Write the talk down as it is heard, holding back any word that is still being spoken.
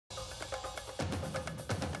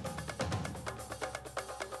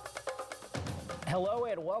Hello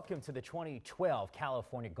and welcome to the 2012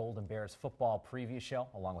 California Golden Bears football preview show,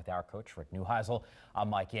 along with our coach, Rick Neuheisel. I'm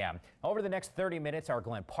Mike Yam. Over the next 30 minutes, our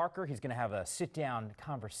Glenn Parker, he's going to have a sit-down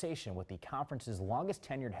conversation with the conference's longest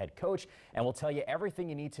tenured head coach, and we'll tell you everything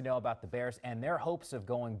you need to know about the Bears and their hopes of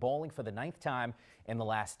going bowling for the 9th time in the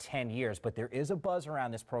last 10 years. But there is a buzz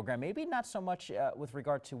around this program, maybe not so much with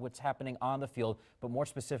regard to what's happening on the field, but more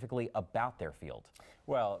specifically about their field.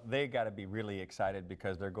 Well, they got to be really excited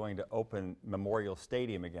because they're going to open Memorial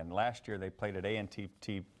Stadium again. Last year they played at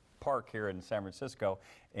A&T Park here in San Francisco,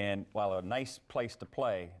 and while a nice place to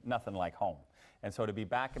play, nothing like home. And so to be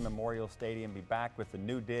back in Memorial Stadium, be back with the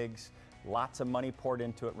new digs, lots of money poured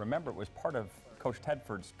into it. Remember, it was part of Coach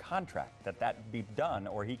Tedford's contract that be done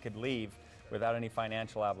or he could leave without any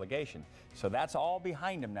financial obligation. So that's all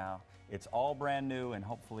behind him now. It's all brand new, and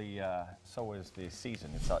hopefully so is the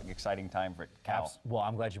season. It's an exciting time for Cal. Well,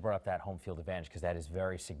 I'm glad you brought up that home field advantage because that is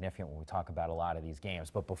very significant when we talk about a lot of these games.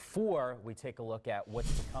 But before we take a look at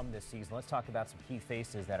what's to come this season, let's talk about some key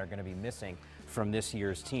faces that are going to be missing from this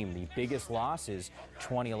year's team. The biggest loss is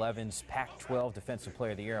 2011's Pac-12 Defensive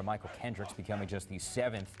Player of the Year, Michael Kendricks, becoming just the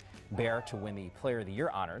 7th Bear to win the Player of the Year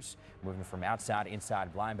honors. Moving from outside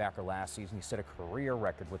inside linebacker last season, he set a career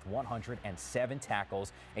record with 107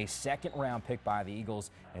 tackles, a second-round pick by the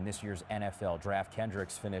Eagles in this year's NFL draft.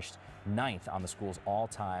 Kendricks finished 9th on the school's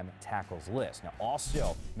all-time tackles list. Now,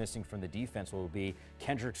 also missing from the defense will be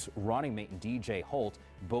Kendricks' running mate and DJ Holt,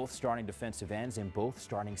 both starting defensive ends and both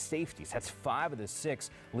starting safeties. That's 5 of the 6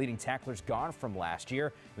 leading tacklers gone from last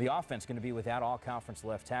year. The offense going to be without all-conference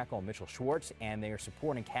left tackle Mitchell Schwartz, and they are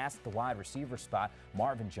supporting cast at the wide receiver spot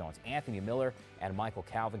Marvin Jones, Anthony Miller, and Michael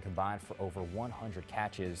Calvin combined for over 100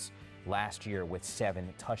 catches last year with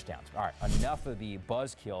 7 touchdowns. All right, enough of the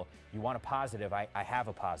buzzkill. You want a positive? I have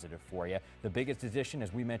a positive for you. The biggest addition,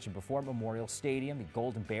 as we mentioned before, Memorial Stadium. The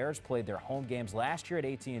Golden Bears played their home games last year at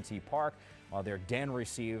A&T Park, while their den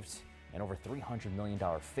received an over $300 million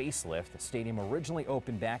facelift. The stadium originally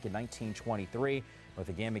opened back in 1923 with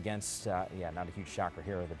a game against, not a huge shocker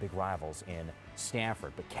here, the big rivals in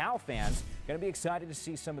Stanford. But Cal fans going to be excited to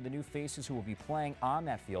see some of the new faces who will be playing on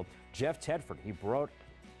that field. Jeff Tedford, he brought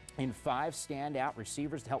in 5 standout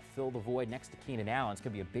receivers to help fill the void next to Keenan Allen. It's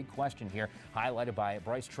going to be a big question here, highlighted by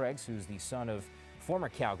Bryce Treggs, who's the son of former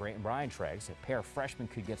Cal great and Brian Treggs. A pair of freshmen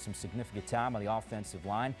could get some significant time on the offensive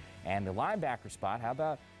line. And the linebacker spot, how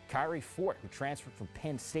about Kyrie Fort, who transferred from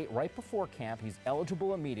Penn State right before camp. He's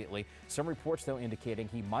eligible immediately. Some reports, though, indicating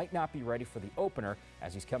he might not be ready for the opener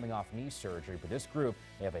as he's coming off knee surgery. But this group,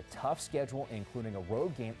 they have a tough schedule, including a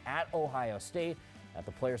road game at Ohio State that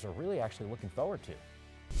the players are really actually looking forward to.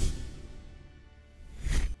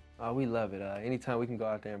 We love it. Anytime we can go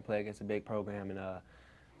out there and play against a big program and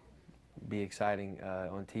be exciting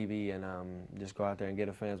on TV and just go out there and get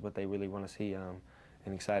the fans what they really want to see, an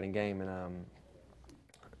exciting game. And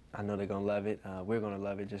I know they're going to love it. We're going to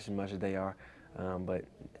love it just as much as they are. But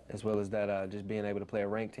as well as that, just being able to play a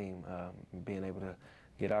ranked team, being able to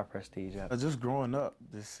get our prestige up. Just growing up,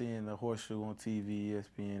 just seeing the Horseshoe on TV,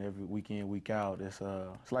 ESPN every week in, week out, it's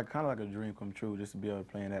like kind of like a dream come true just to be able to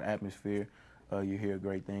play in that atmosphere. You hear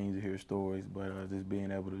great things, you hear stories, but just being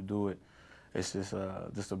able to do it, it's just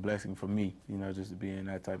a blessing for me, you know, just to be in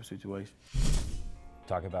that type of situation.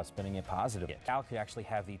 Talk about spinning it positive. Cal could actually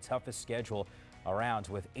have the toughest schedule around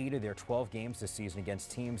with 8 of their 12 games this season against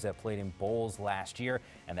teams that played in bowls last year,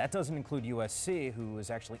 and that doesn't include USC, who was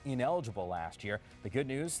actually ineligible last year. The good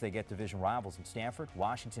news, they get division rivals in Stanford,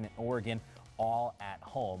 Washington, and Oregon, all at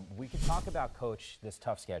home. We can talk about, Coach, this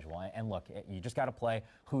tough schedule, and look, you just got to play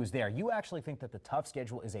who's there. You actually think that the tough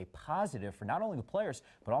schedule is a positive for not only the players,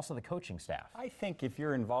 but also the coaching staff? I think if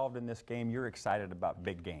you're involved in this game, you're excited about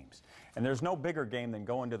big games. And there's no bigger game than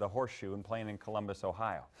going to the Horseshoe and playing in Columbus,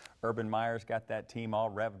 Ohio. Urban Meyer's got that team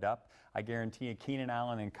all revved up. I guarantee you Keenan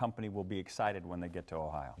Allen and company will be excited when they get to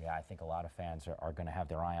Ohio. Yeah, I think a lot of fans are going to have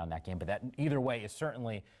their eye on that game, but that either way is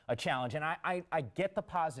certainly a challenge. And I get the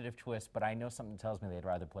positive twist, but I know something tells me they'd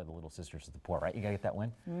rather play the Little Sisters of the Poor, right? You got to get that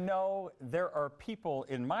win? No, there are people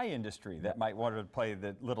in my industry that might want to play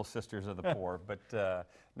the Little Sisters of the Poor, but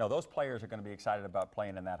no, those players are going to be excited about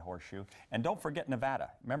playing in that Horseshoe. And don't forget Nevada.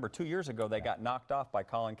 Remember, 2 years ago they got knocked off by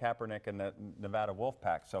Colin Kaepernick and the Nevada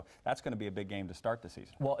Wolfpack, so that's going to be a big game to start the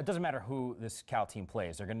season. Well, it doesn't matter who this Cal team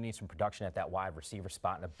plays. They're going to need some production at that wide receiver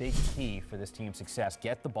spot, and a big key for this team's success,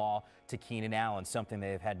 get the ball to Keenan Allen, something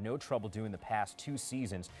they've had no trouble doing the past 2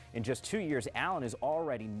 seasons. In just 2 years, Allen is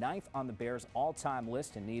already 9th on the Bears' all-time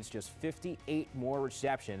list and needs just 58 more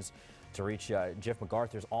receptions to reach Jeff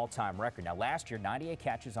MacArthur's all-time record. Now, last year, 98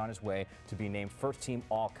 catches on his way to be named first-team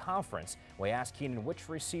all-conference. We asked Keenan which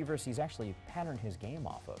receivers he's actually patterned his game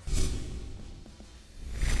off of.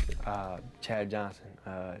 Chad Johnson,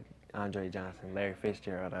 Andre Johnson, Larry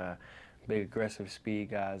Fitzgerald, big aggressive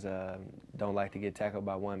speed guys, don't like to get tackled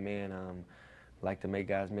by one man, like to make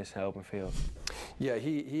guys miss in the open field. Yeah,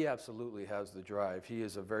 he absolutely has the drive. He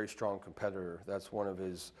is a very strong competitor. That's one of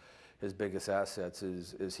his biggest assets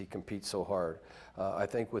is he competes so hard. I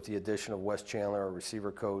think with the addition of Wes Chandler, our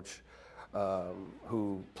receiver coach,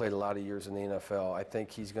 who played a lot of years in the NFL, I think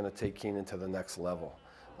he's going to take Keenan to the next level.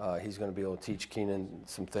 He's going to be able to teach Keenan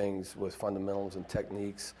some things with fundamentals and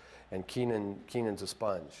techniques. And Keenan's a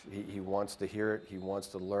sponge. He wants to hear it. He wants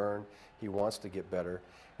to learn. He wants to get better.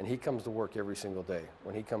 And he comes to work every single day.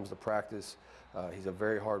 When he comes to practice, he's a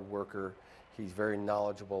very hard worker. He's very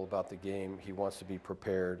knowledgeable about the game. He wants to be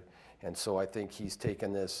prepared. And so I think he's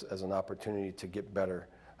taken this as an opportunity to get better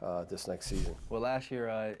this next season. Well, last year,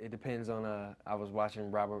 it depends on, I was watching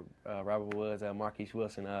Robert Woods, Marquise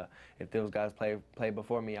Wilson. If those guys played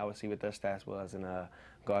before me, I would see what their stats was and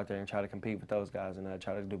go out there and try to compete with those guys and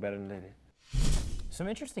try to do better than they did. Some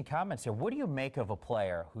interesting comments here. What do you make of a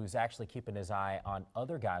player who's actually keeping his eye on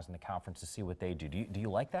other guys in the conference to see what they do? Do you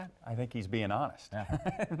like that? I think he's being honest. Yeah.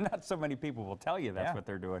 Not so many people will tell you that's what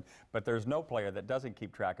they're doing, but there's no player that doesn't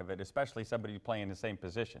keep track of it, especially somebody playing the same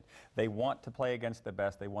position. They want to play against the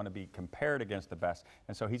best. They want to be compared against the best,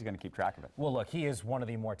 and so he's going to keep track of it. Well, look, he is one of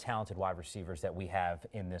the more talented wide receivers that we have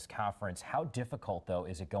in this conference. How difficult, though,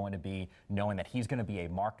 is it going to be knowing that he's going to be a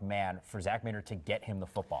marked man for Zach Maynard to get him the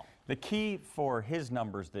football? The key for his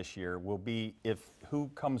numbers this year will be who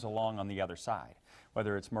comes along on the other side.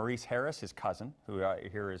 Whether it's Maurice Harris, his cousin, who I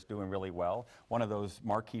hear is doing really well, one of those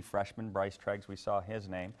marquee freshmen, Bryce Treggs, we saw his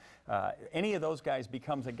name. Any of those guys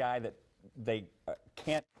becomes a guy that they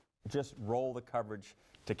can't just roll the coverage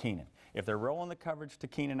to Keenan. If they're rolling the coverage to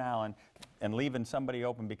Keenan Allen and leaving somebody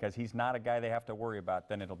open because he's not a guy they have to worry about,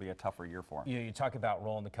 then it'll be a tougher year for him. You talk about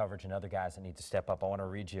rolling the coverage and other guys that need to step up. I want to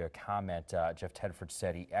read you a comment Jeff Tedford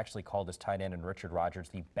said. He actually called his tight end and Richard Rodgers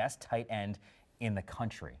the best tight end in the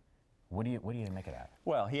country. What do you make of that?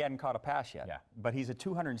 Well, he hadn't caught a pass yet, but he's a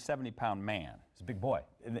 270-pound man. He's a big boy.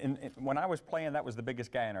 When I was playing, that was the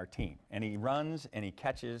biggest guy on our team. And he runs and he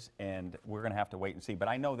catches, and we're going to have to wait and see. But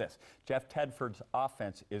I know this, Jeff Tedford's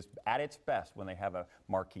offense is at its best when they have a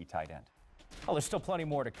marquee tight end. Well, there's still plenty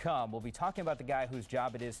more to come. We'll be talking about the guy whose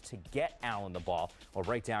job it is to get Allen the ball. We'll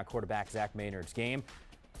break down quarterback Zach Maynard's game,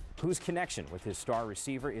 whose connection with his star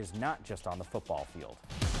receiver is not just on the football field.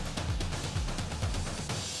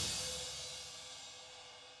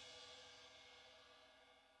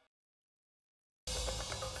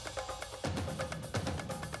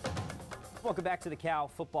 Welcome back to the Cal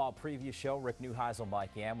Football Preview Show. Rick Neuheisel, Mike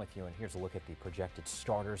Yam with you, and here's a look at the projected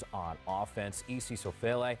starters on offense. Isi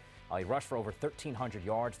Sofele, he rushed for over 1,300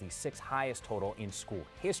 yards, the 6th highest total in school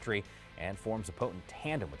history, and forms a potent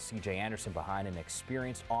tandem with C.J. Anderson behind an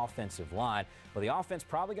experienced offensive line. Well, the offense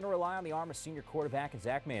probably going to rely on the arm of senior quarterback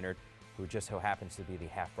Zach Maynard, who just so happens to be the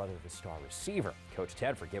half-brother of his star receiver. Coach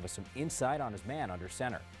Tedford gave us some insight on his man under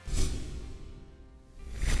center.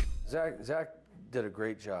 Zach did a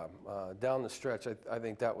great job. Down the stretch, I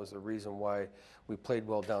think that was the reason why we played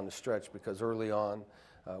well down the stretch, because early on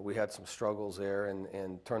we had some struggles there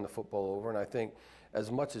and turned the football over. And I think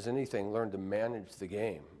as much as anything, learned to manage the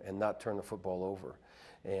game and not turn the football over.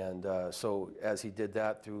 And so as he did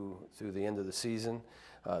that through the end of the season,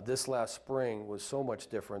 this last spring was so much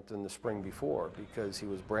different than the spring before because he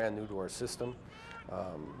was brand new to our system,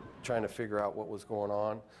 trying to figure out what was going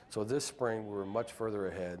on. So this spring we were much further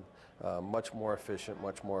ahead. Much more efficient,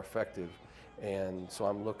 much more effective, and so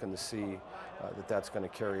I'm looking to see that's going to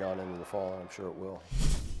carry on into the fall, and I'm sure it will.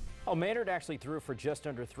 Oh, Maynard actually threw for just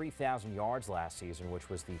under 3,000 yards last season, which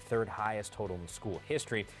was the 3rd highest total in school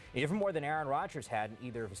history, even more than Aaron Rodgers had in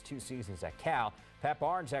either of his 2 seasons at Cal. Pat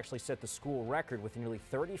Barnes actually set the school record with nearly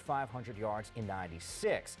 3,500 yards in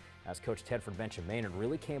 96. As Coach Tedford mentioned, Maynard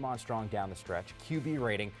really came on strong down the stretch. QB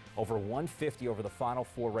rating over 150 over the final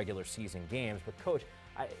 4 regular season games. But Coach,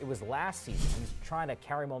 it was last season. He's trying to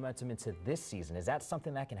carry momentum into this season. Is that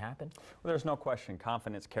something that can happen? Well, there's no question.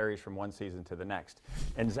 Confidence carries from one season to the next.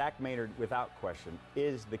 And Zach Maynard, without question,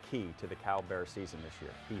 is the key to the Cal Bear season this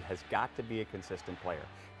year. He has got to be a consistent player.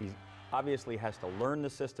 He obviously has to learn the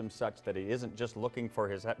system such that he isn't just looking for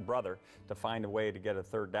his brother to find a way to get a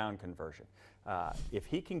 3rd down conversion. If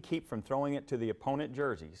he can keep from throwing it to the opponent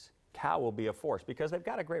jerseys, Cal will be a force because they've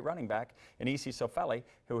got a great running back in Isi Sofele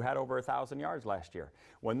who had over 1,000 yards last year.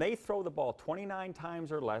 When they throw the ball 29 times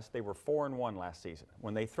or less, they were 4-1 last season.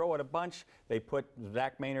 When they throw it a bunch, they put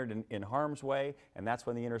Zach Maynard in harm's way, and that's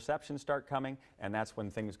when the interceptions start coming, and that's when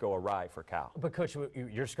things go awry for Cal. But Coach, you're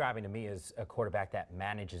describing to me as a quarterback that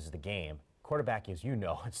manages the game. quarterback, as you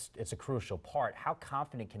know, it's a crucial part. How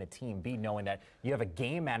confident can a team be knowing that you have a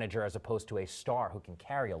game manager as opposed to a star who can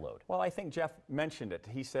carry a load? Well, I think Jeff mentioned it.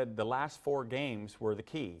 He said the last 4 games were the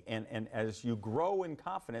key. And as you grow in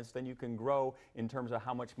confidence, then you can grow in terms of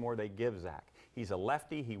how much more they give Zach. He's a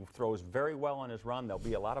lefty. He throws very well on his run. There'll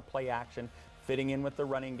be a lot of play action, fitting in with the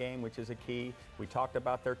running game, which is a key. We talked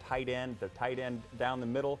about their tight end. Their tight end down the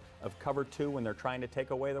middle of cover 2 when they're trying to take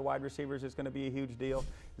away the wide receivers is going to be a huge deal.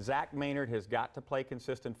 Zach Maynard has got to play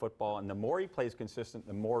consistent football, and the more he plays consistent,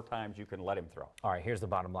 the more times you can let him throw. All right, here's the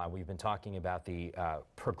bottom line. We've been talking about the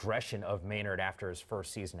progression of Maynard after his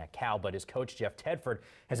first season at Cal, but his coach, Jeff Tedford,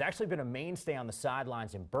 has actually been a mainstay on the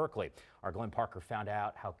sidelines in Berkeley. Our Glenn Parker found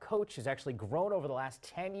out how Coach has actually grown over the last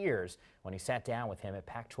 10 years when he sat down with him at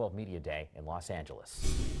Pac-12 Media Day in Los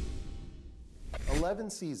Angeles. 11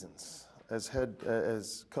 seasons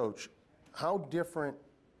as coach. How different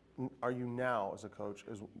are you now as a coach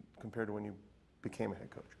as compared to when you became a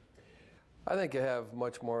head coach? I think I have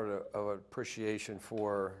much more of an appreciation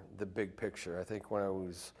for the big picture. I think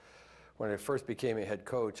when I first became a head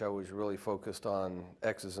coach, I was really focused on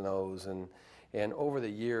X's and O's, and over the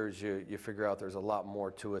years you figure out there's a lot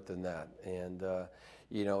more to it than that. And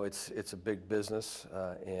you know, it's a big business,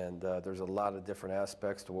 and there's a lot of different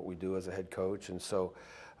aspects to what we do as a head coach, and so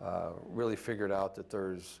really figured out that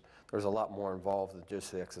there's a lot more involved than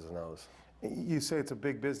just the X's and O's. You say it's a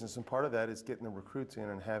big business, and part of that is getting the recruits in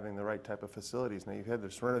and having the right type of facilities. Now, you've had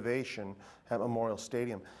this renovation at Memorial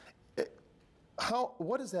Stadium.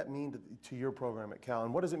 What does that mean to your program at Cal,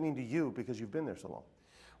 and what does it mean to you because you've been there so long?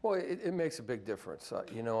 Well, it makes a big difference.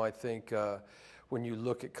 You know, I think when you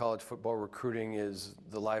look at college football, recruiting is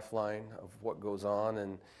the lifeline of what goes on,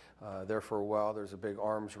 and there for a while there's a big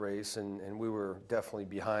arms race, and we were definitely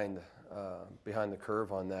behind the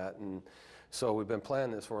curve on that. And so we've been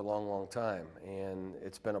planning this for a long, long time, and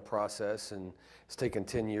it's been a process, and it's taken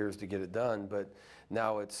 10 years to get it done, but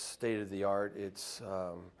now it's state of the art.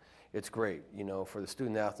 It's great, you know, for the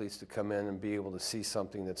student athletes to come in and be able to see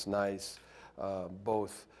something that's nice,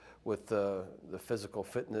 both with the physical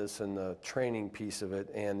fitness and the training piece of it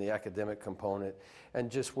and the academic component,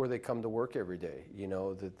 and just where they come to work every day, you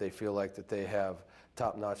know, that they feel like that they have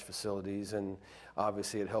top-notch facilities. And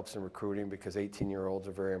obviously it helps in recruiting because 18-year-olds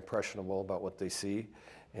are very impressionable about what they see,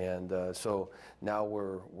 and so now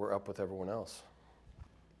we're up with everyone else.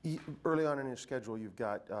 Early on in your schedule, you've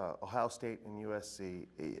got Ohio State and USC.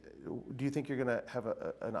 Do you think you're going to have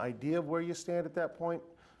an idea of where you stand at that point,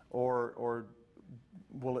 or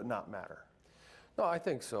will it not matter? No, I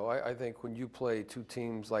think so. I think when you play 2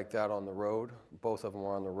 teams like that on the road, both of them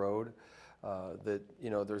are on the road, that, you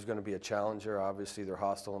know, there's going to be a challenge there. Obviously, they're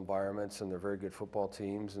hostile environments and they're very good football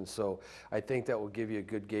teams, and so I think that will give you a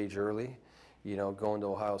good gauge early. You know, going to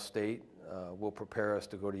Ohio State will prepare us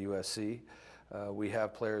to go to USC. We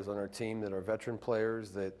have players on our team that are veteran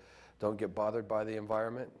players that don't get bothered by the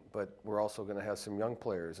environment, but we're also going to have some young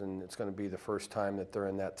players, and it's going to be the first time that they're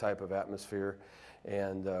in that type of atmosphere,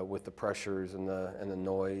 and with the pressures and the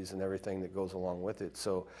noise and everything that goes along with it.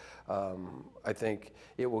 So I think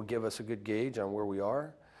it will give us a good gauge on where we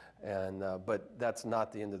are, and but that's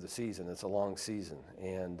not the end of the season. It's a long season,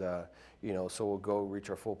 and you know, so we'll go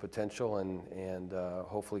reach our full potential and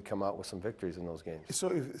hopefully come out with some victories in those games.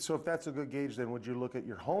 So if that's a good gauge, then would you look at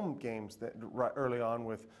your home games that early on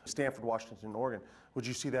with Stanford, Washington, Oregon? Would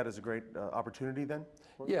you see that as a great opportunity then?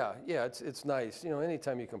 Yeah, it's nice. You know,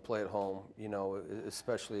 anytime you can play at home, you know,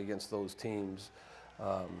 especially against those teams,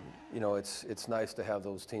 you know, it's nice to have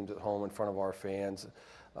those teams at home in front of our fans,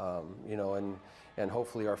 you know, and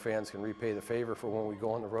hopefully our fans can repay the favor for when we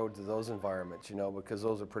go on the road to those environments, you know, because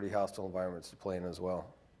those are pretty hostile environments to play in as well.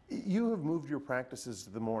 You have moved your practices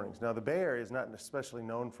to the mornings. Now, the Bay Area is not especially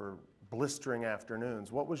known for blistering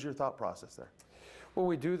afternoons. What was your thought process there? Well,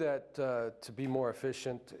 we do that to be more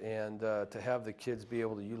efficient and to have the kids be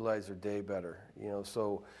able to utilize their day better. You know,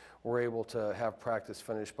 so we're able to have practice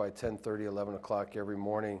finished by 10:30, 11 o'clock every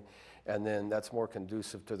morning, and then that's more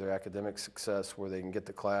conducive to their academic success, where they can get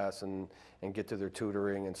to class and get to their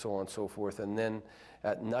tutoring and so on and so forth. And then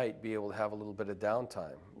at night be able to have a little bit of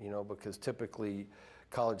downtime, you know, because typically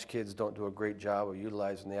college kids don't do a great job of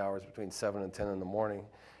utilizing the hours between 7 and 10 in the morning.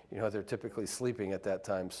 You know, they're typically sleeping at that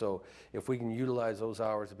time. So if we can utilize those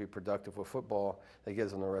hours to be productive with football, that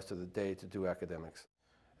gives them the rest of the day to do academics.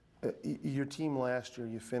 Your team last year,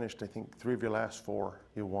 you finished, I think, 3 of your last 4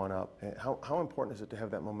 you won up. How important is it to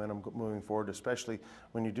have that momentum moving forward, especially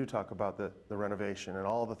when you do talk about the renovation and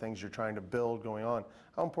all the things you're trying to build going on?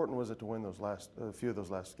 How important was it to win a few of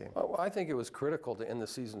those last games? Well, I think it was critical to end the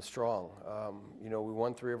season strong. You know, we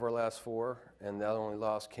won 3 of our last 4, and that only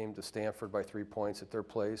loss came to Stanford by 3 points at their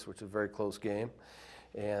place, which is a very close game.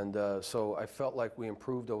 And so I felt like we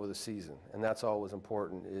improved over the season, and that's always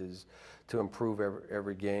important, is to improve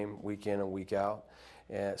every game, week in and week out.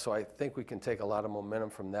 And so I think we can take a lot of momentum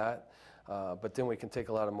from that, but then we can take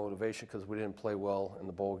a lot of motivation because we didn't play well in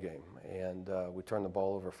the bowl game, and we turned the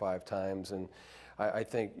ball over 5 times. And I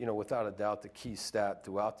think, you know, without a doubt, the key stat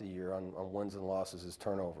throughout the year on wins and losses is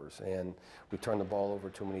turnovers, and we turned the ball over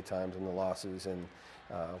too many times in the losses, and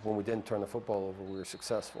when we didn't turn the football over, we were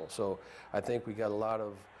successful. So I think we got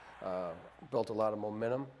built a lot of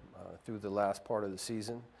momentum through the last part of the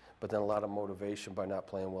season, but then a lot of motivation by not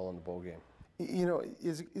playing well in the bowl game. You know,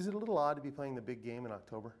 is it a little odd to be playing the big game in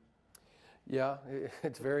October? Yeah,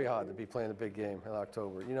 it's very odd to be playing the big game in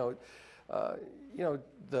October. You know,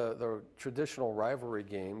 the traditional rivalry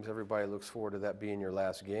games, everybody looks forward to that being your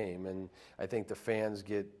last game, and I think the fans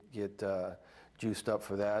get juiced up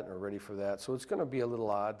for that or ready for that. So it's going to be a little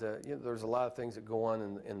odd. You know, there's a lot of things that go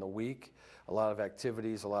on in the week, a lot of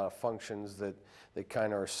activities, a lot of functions that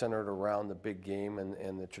kind of are centered around the big game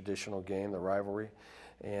and the traditional game, the rivalry.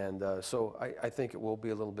 And so I think it will be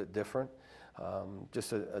a little bit different,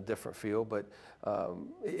 just a different feel. But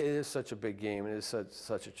it is such a big game. It is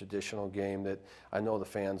such a traditional game that I know the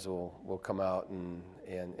fans will come out and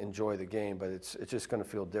enjoy the game. But it's just going to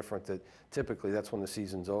feel different. That typically that's when the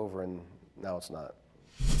season's over, and now it's not.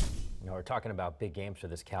 You know, we're talking about big games for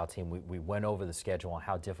this Cal team. We went over the schedule and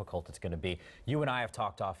how difficult it's going to be. You and I have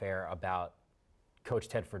talked off air about Coach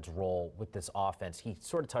Tedford's role with this offense. He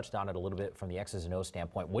sort of touched on it a little bit from the X's and O's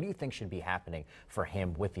standpoint. What do you think should be happening for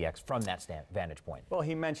him with the X from that vantage point? Well,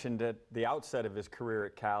 he mentioned at the outset of his career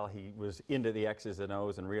at Cal, he was into the X's and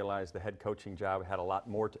O's and realized the head coaching job had a lot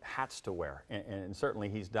more hats to wear, and certainly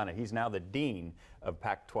he's done it. He's now the dean of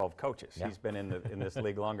Pac-12 coaches. Yeah. He's been in this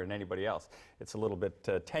league longer than anybody else. It's a little bit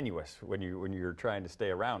tenuous when you're trying to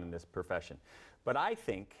stay around in this profession. But I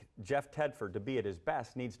think Jeff Tedford, to be at his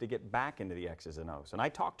best, needs to get back into the X's and O's. And I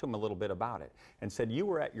talked to him a little bit about it and said, you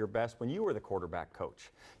were at your best when you were the quarterback coach.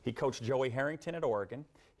 He coached Joey Harrington at Oregon.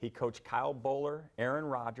 He coached Kyle Bowler, Aaron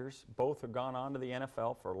Rodgers. Both have gone on to the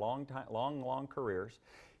NFL for long careers.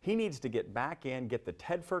 He needs to get back in, get the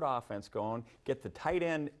Tedford offense going, get the tight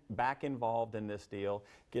end back involved in this deal,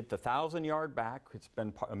 get the 1,000-yard back. It's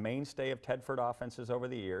been a mainstay of Tedford offenses over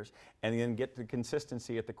the years, and then get the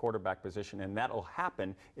consistency at the quarterback position, and that'll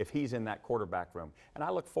happen if he's in that quarterback room. And I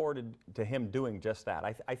look forward to him doing just that.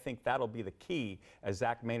 I think that'll be the key as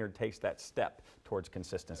Zach Maynard takes that step towards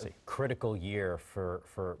consistency. A critical year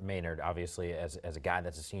for Maynard, obviously, as a guy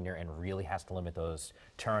that's a senior and really has to limit those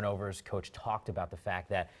turnovers. Coach talked about the fact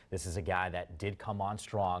that this is a guy that did come on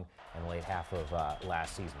strong in the late half of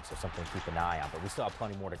last season, so something to keep an eye on. But we still have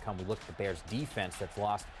plenty more to come. We look at the Bears' defense that's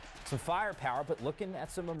lost some firepower, but looking at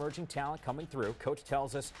some emerging talent coming through. Coach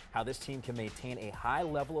tells us how this team can maintain a high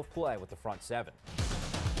level of play with the front 7.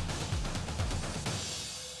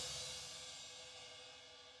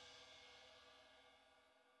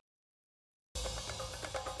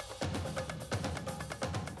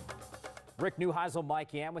 Rick Neuheisel,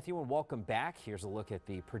 Mike Yam with you, and welcome back. Here's a look at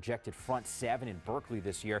the projected front 7 in Berkeley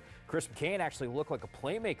this year. Chris McCain actually looked like a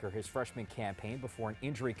playmaker his freshman campaign before an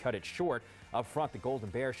injury cut it short. Up front, the Golden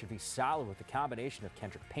Bears should be solid with the combination of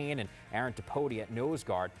Kendrick Payne and Aaron Tapoti at nose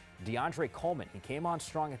guard. DeAndre Coleman, he came on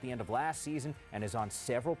strong at the end of last season and is on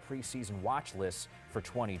several preseason watch lists for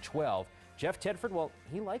 2012. Jeff Tedford, well,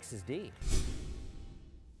 he likes his D.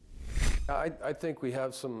 I think we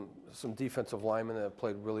have some defensive linemen that have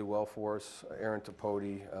played really well for us. Aaron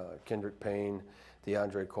Tapoti, Kendrick Payne,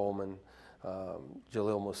 DeAndre Coleman,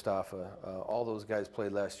 Jalil Mustafa. All those guys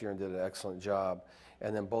played last year and did an excellent job.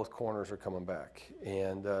 And then both corners are coming back.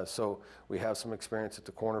 And so we have some experience at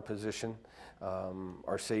the corner position.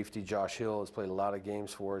 Our safety, Josh Hill, has played a lot of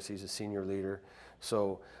games for us. He's a senior leader.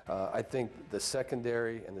 So I think the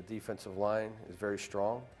secondary and the defensive line is very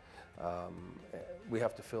strong. We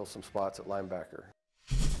have to fill some spots at linebacker.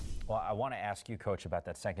 Well, I want to ask you, Coach, about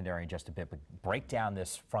that secondary in just a bit, but break down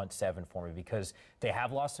this front 7 for me, because they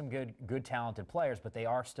have lost some good talented players, but they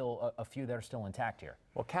are still a few that are still intact here.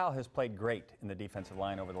 Well, Cal has played great in the defensive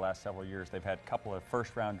line over the last several years. They've had a couple of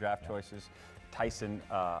first-round draft choices, Tyson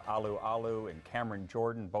Alu and Cameron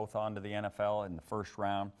Jordan, both on to the NFL in the first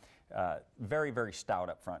round. Very, very stout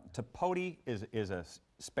up front. Tapoti is a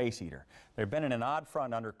space eater. They've been in an odd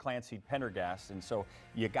front under Clancy Pendergast, and so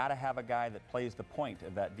you got to have a guy that plays the point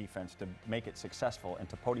of that defense to make it successful, and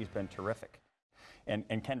Tapote's been terrific.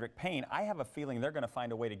 And Kendrick Payne, I have a feeling they're going to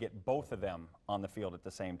find a way to get both of them on the field at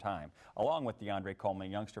the same time, along with DeAndre Coleman,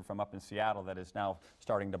 a youngster from up in Seattle that is now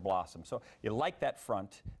starting to blossom. So you like that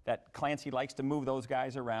front, that Clancy likes to move those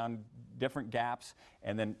guys around, different gaps,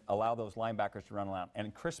 and then allow those linebackers to run around.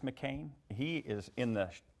 And Chris McCain, he is in the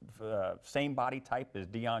same body type as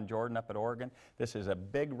Deion Jordan up at Oregon. This is a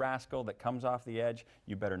big rascal that comes off the edge.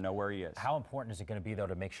 You better know where he is. How important is it going to be, though,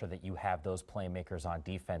 to make sure that you have those playmakers on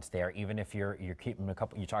defense there, even if you're keeping a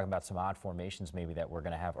couple, you're talking about some odd formations maybe that we're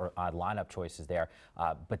going to have, or odd lineup choices there,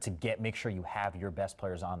 but to make sure you have your best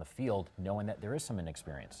players on the field, knowing that there is some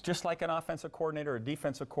inexperience. Just like an offensive coordinator or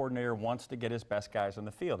defensive coordinator wants to get his best guys on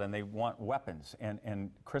the field, and they want weapons. And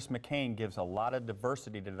Chris McCain gives a lot of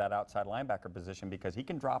diversity to that outside linebacker position because he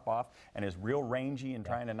can drop off and is real rangy and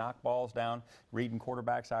trying to knock balls down, reading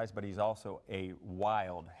quarterback's eyes, but he's also a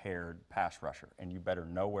wild-haired pass rusher, and you better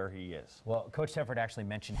know where he is. Well, Coach Tedford actually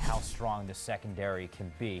mentioned how strong the secondary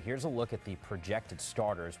can be. Here's a look at the projected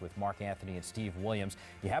starters with Mark Anthony and Steve Williams.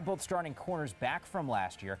 You have both starting corners back from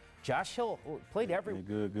last year. Josh Hill played every...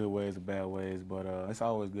 Good ways or bad ways, but it's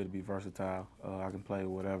always good to be versatile. I can play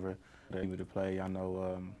whatever they need to play. I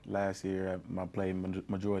know last year I played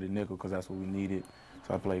majority nickel because that's what we needed.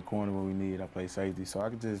 So I played corner when we needed. I played safety. So I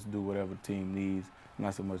can just do whatever the team needs,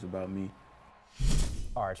 not so much about me.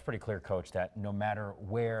 All right, it's pretty clear, Coach, that no matter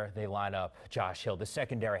where they line up Josh Hill, the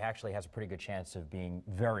secondary actually has a pretty good chance of being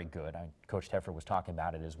very good. Coach Tedford was talking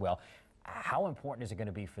about it as well. How important is it going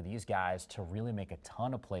to be for these guys to really make a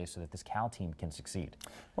ton of plays so that this Cal team can succeed?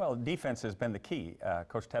 Well, defense has been the key.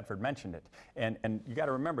 Coach Tedford mentioned it. And you got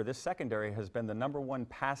to remember, this secondary has been the #1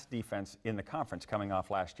 pass defense in the conference coming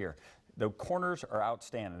off last year. The corners are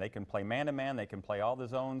outstanding. They can play man-to-man. They can play all the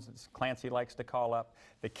zones Clancy likes to call up.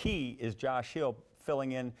 The key is Josh Hill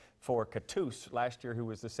filling in for Cattouse last year, who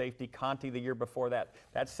was the safety, Conti the year before that.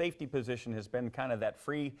 That safety position has been kind of that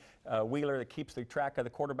free wheeler that keeps the track of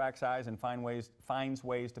the quarterback's eyes and finds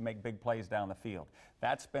ways to make big plays down the field.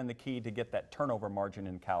 That's been the key to get that turnover margin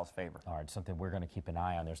in Cal's favor. All right, something we're going to keep an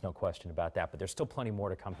eye on. There's no question about that, but there's still plenty more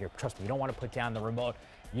to come here. Trust me, you don't want to put down the remote.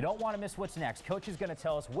 You don't want to miss what's next. Coach is going to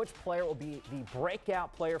tell us which player will be the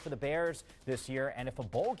breakout player for the Bears this year, and if a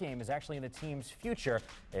bowl game is actually in the team's future.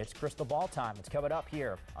 It's crystal ball time. It's coming up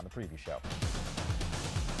here on the Preview Show.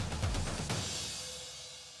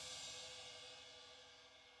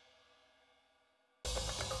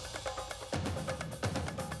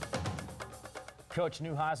 Coach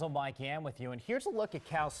Neuheisel, Mike Yam with you, and here's a look at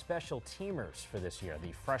Cal's special teamers for this year.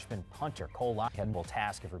 The freshman punter, Cole Lyon, had the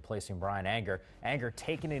task of replacing Brian Anger. Anger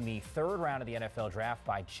taken in the 3rd round of the NFL draft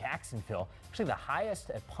by Jacksonville. Actually, the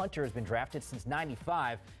highest punter has been drafted since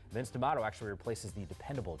 '95. Vince D'Amato actually replaces the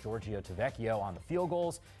dependable Giorgio Tavecchio on the field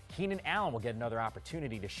goals. Keenan Allen will get another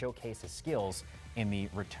opportunity to showcase his skills in the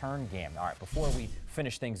return game. All right, before we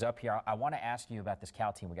finish things up here, I want to ask you about this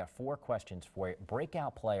Cal team. We got 4 questions for you.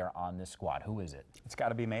 Breakout player on this squad, who is it? It's got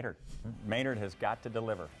to be Maynard. Maynard has got to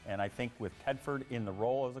deliver. And I think with Tedford in the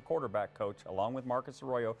role as a quarterback coach, along with Marcus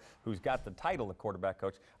Arroyo, who's got the title of quarterback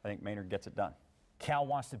coach, I think Maynard gets it done. Cal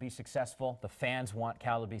wants to be successful. The fans want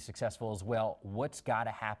Cal to be successful as well. What's got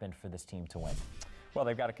to happen for this team to win? Well,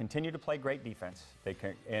 they've got to continue to play great defense,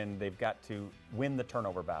 and they've got to win the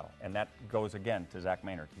turnover battle, and that goes again to Zach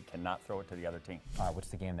Maynard. He cannot throw it to the other team. All right, what's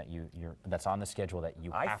the game that that's on the schedule that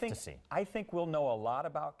you have to see? I think we'll know a lot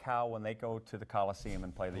about Cal when they go to the Coliseum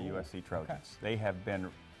and play the USC Trojans. Okay. They have been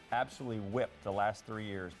absolutely whipped the last 3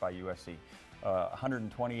 years by USC.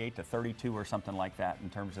 128 to 32 or something like that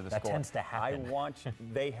in terms of the score. That tends to happen.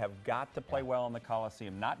 They have got to play well in the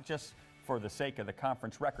Coliseum, not just for the sake of the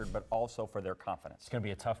conference record, but also for their confidence. It's going to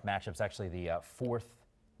be a tough matchup. It's actually the 4th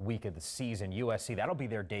week of the season. USC, that'll be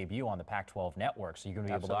their debut on the Pac-12 Network, so you're going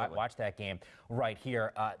to be able to watch that game right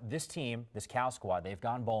here. This team, this Cal squad, they've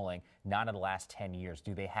gone bowling 9 of the last 10 years.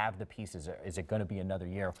 Do they have the pieces? Is it going to be another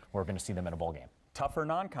year where we're going to see them in a bowl game? Tougher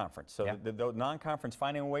non-conference. So the non-conference,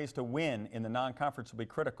 finding ways to win in the non-conference will be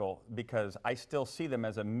critical, because I still see them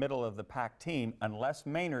as a middle-of-the-pack team unless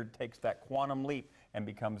Maynard takes that quantum leap and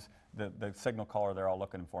becomes the signal caller they're all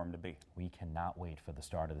looking for him to be. We cannot wait for the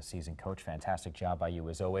start of the season. Coach, fantastic job by you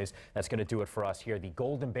as always. That's going to do it for us here. The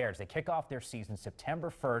Golden Bears, they kick off their season September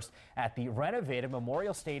 1st at the renovated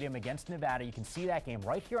Memorial Stadium against Nevada. You can see that game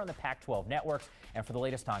right here on the Pac-12 Networks. And for the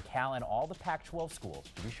latest on Cal and all the Pac-12 schools,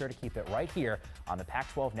 be sure to keep it right here on the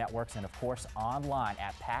Pac-12 Networks and, of course, online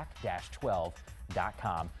at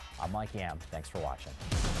pac-12.com. I'm Mike Yam. Thanks for watching.